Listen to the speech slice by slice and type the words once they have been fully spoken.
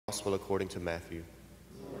Gospel according to Matthew.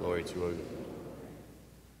 Glory to you, O Lord.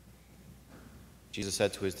 Jesus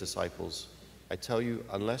said to his disciples, I tell you,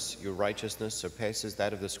 unless your righteousness surpasses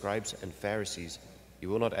that of the scribes and Pharisees, you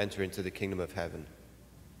will not enter into the kingdom of heaven.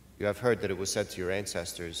 You have heard that it was said to your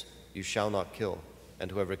ancestors, you shall not kill,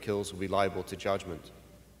 and whoever kills will be liable to judgment.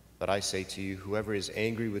 But I say to you, whoever is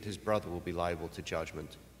angry with his brother will be liable to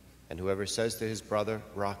judgment. And whoever says to his brother,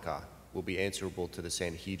 Raka, will be answerable to the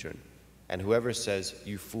Sanhedrin. And whoever says,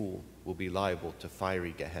 you fool, will be liable to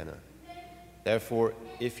fiery Gehenna. Therefore,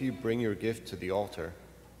 if you bring your gift to the altar,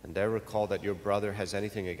 and there recall that your brother has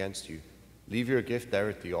anything against you, leave your gift there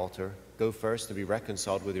at the altar, go first to be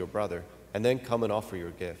reconciled with your brother, and then come and offer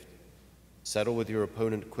your gift. Settle with your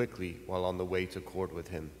opponent quickly while on the way to court with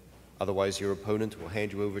him. Otherwise your opponent will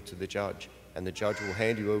hand you over to the judge, and the judge will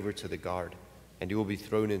hand you over to the guard, and you will be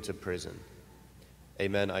thrown into prison.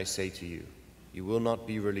 Amen, I say to you, you will not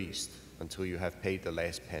be released until you have paid the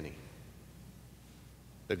last penny.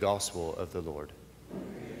 The Gospel of the Lord.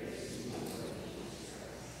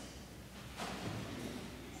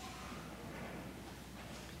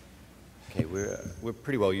 Okay, we're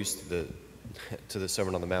pretty well used to the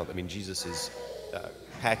Sermon on the Mount. I mean, Jesus is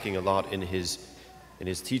packing a lot in his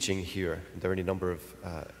teaching here. There are any number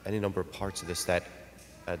of parts of this that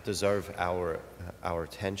deserve our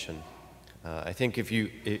attention. I think if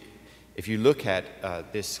you look at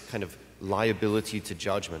this kind of liability to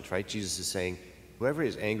judgment, right? Jesus is saying, whoever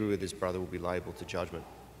is angry with his brother will be liable to judgment.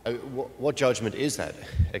 What judgment is that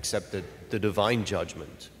except the divine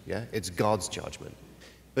judgment? Yeah, it's God's judgment.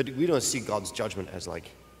 But we don't see God's judgment as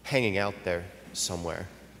like hanging out there somewhere,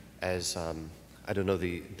 as I don't know,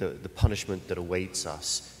 the punishment that awaits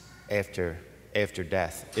us after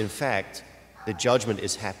death. In fact, the judgment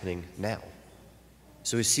is happening now.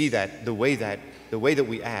 So we see that the way that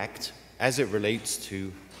we act as it relates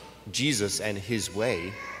to Jesus and his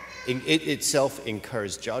way, it itself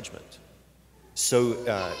incurs judgment.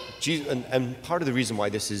 So Jesus, and part of the reason why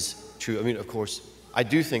this is true, I mean, of course, I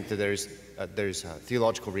do think that there's a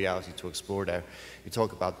theological reality to explore there. We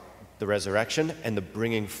talk about the resurrection and the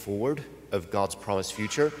bringing forward of God's promised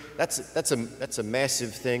future. That's a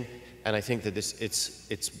massive thing, and I think that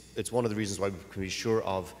it's one of the reasons why we can be sure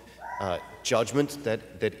of judgment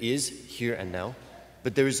that is here and now.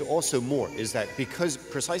 But there is also more, is that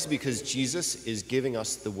precisely because Jesus is giving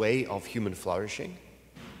us the way of human flourishing,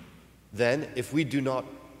 then if we do not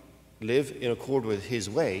live in accord with his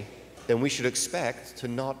way, then we should expect to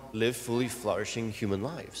not live fully flourishing human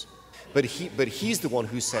lives. But he's the one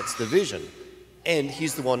who sets the vision, and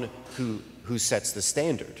he's the one who sets the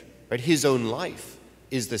standard. Right? His own life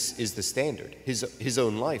is the standard. His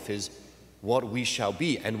own life is what we shall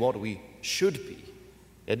be and what we should be.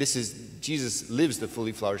 Yeah, Jesus lives the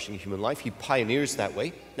fully flourishing human life. He pioneers that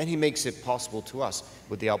way, and he makes it possible to us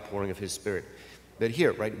with the outpouring of his Spirit. But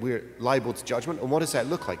here, right, we're liable to judgment. And what does that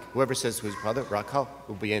look like? Whoever says to his brother, Rakal,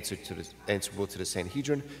 will be answerable to the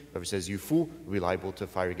Sanhedrin. Whoever says, you fool, will be liable to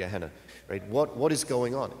fiery Gehenna. Right? What is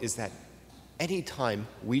going on is that any time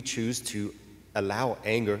we choose to allow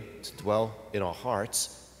anger to dwell in our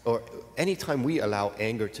hearts, or any time we allow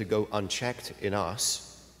anger to go unchecked in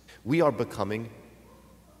us, we are becoming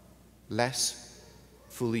less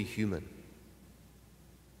fully human.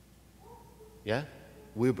 Yeah?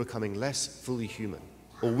 We're becoming less fully human,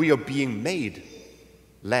 or we are being made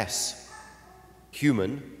less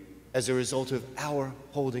human as a result of our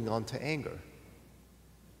holding on to anger.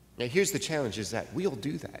 Now here's the challenge, is that we all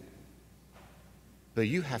do that, but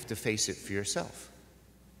you have to face it for yourself.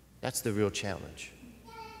 That's the real challenge.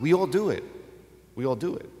 We all do it. We all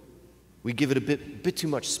do it. We give it a bit too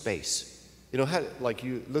much space. You know, how, like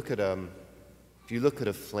you look at if you look at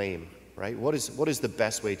a flame, right? What is the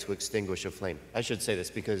best way to extinguish a flame? I should say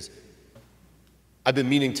this because I've been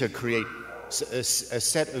meaning to create a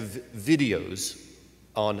set of videos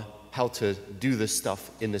on how to do this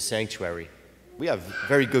stuff in the sanctuary. We have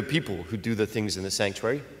very good people who do the things in the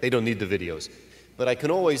sanctuary. They don't need the videos. But I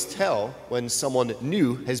can always tell when someone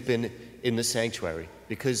new has been in the sanctuary,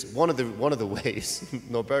 because one of the ways,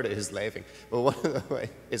 Norberta is laughing, but one of the ways,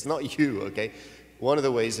 it's not you, okay? One of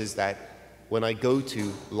the ways is that when I go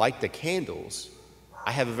to light the candles,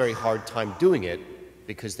 I have a very hard time doing it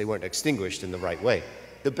because they weren't extinguished in the right way.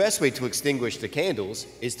 The best way to extinguish the candles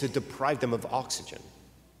is to deprive them of oxygen.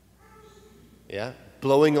 Yeah?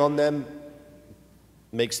 Blowing on them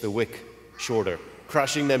makes the wick shorter.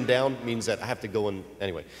 Crushing them down means that I have to go in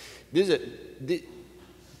anyway.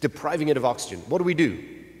 Depriving it of oxygen. What do?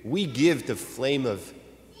 We give the flame of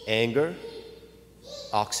anger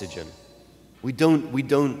oxygen. We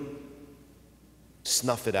don't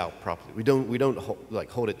snuff it out properly. We don't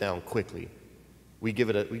hold it down quickly. we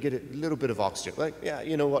get a little bit of oxygen. Like, yeah,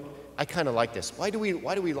 you know what? I kind of like this. Why do we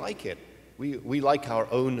like it? We like our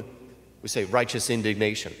own, we say, righteous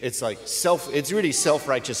indignation. It's like it's really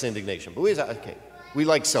self-righteous indignation. But okay, we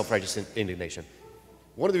like self-righteous indignation.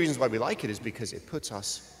 One of the reasons why we like it is because it puts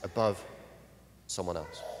us above someone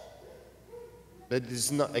else. But this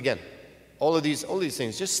is not, again, all of these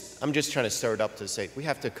things, I'm just trying to stir it up to say, we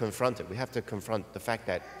have to confront it. We have to confront the fact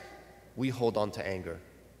that we hold on to anger.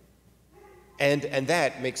 And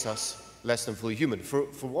that makes us less than fully human. For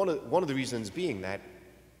one of the reasons being that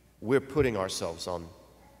we're putting ourselves on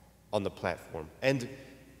the platform. And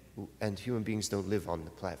human beings don't live on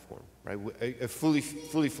the platform, right? A fully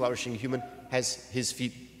flourishing human has his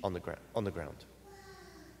feet on the ground.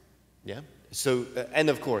 Yeah? So, and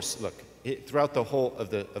of course, look, throughout the whole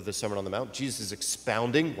of the Sermon on the Mount, Jesus is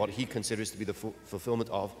expounding what he considers to be the fulfillment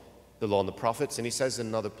of the law and the prophets. And he says in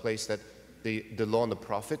another place that the law and the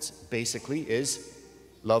prophets basically is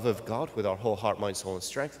love of God with our whole heart, mind, soul, and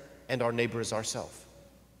strength, and our neighbor as ourselves.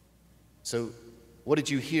 So what did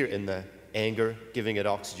you hear in the anger, giving it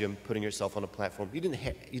oxygen, putting yourself on a platform? You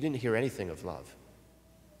didn't hear anything of love.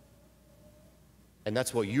 And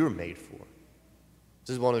that's what you're made for.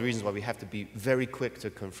 This is one of the reasons why we have to be very quick to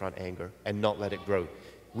confront anger and not let it grow.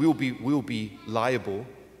 We will be liable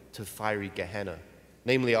to fiery Gehenna.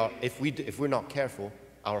 Namely, if we're not careful,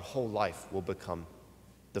 our whole life will become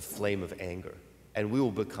the flame of anger, and we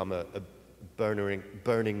will become a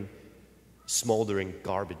burning, smoldering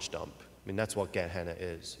garbage dump. I mean, that's what Gehenna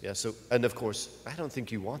is. Yeah. So, and of course, I don't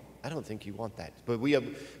think you want that. But we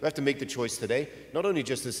have to make the choice today, not only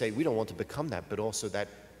just to say we don't want to become that, but also that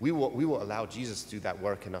we will allow Jesus to do that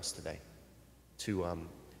work in us today, to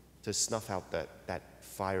snuff out that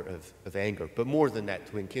fire of anger, but more than that,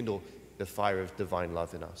 to enkindle the fire of divine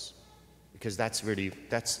love in us, because that's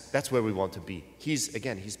where we want to be.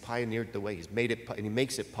 He's pioneered the way. He's made it, and he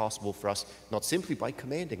makes it possible for us, not simply by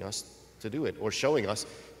commanding us to do it or showing us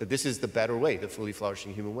that this is the better way, the fully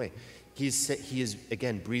flourishing human way. He is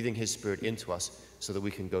again breathing his Spirit into us so that we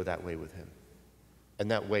can go that way with him. And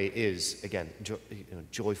that way is, again,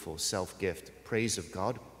 joyful self-gift, praise of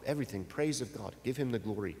God, everything, praise of God. Give him the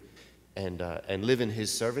glory and live in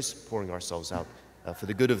his service, pouring ourselves out for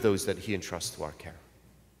the good of those that he entrusts to our care.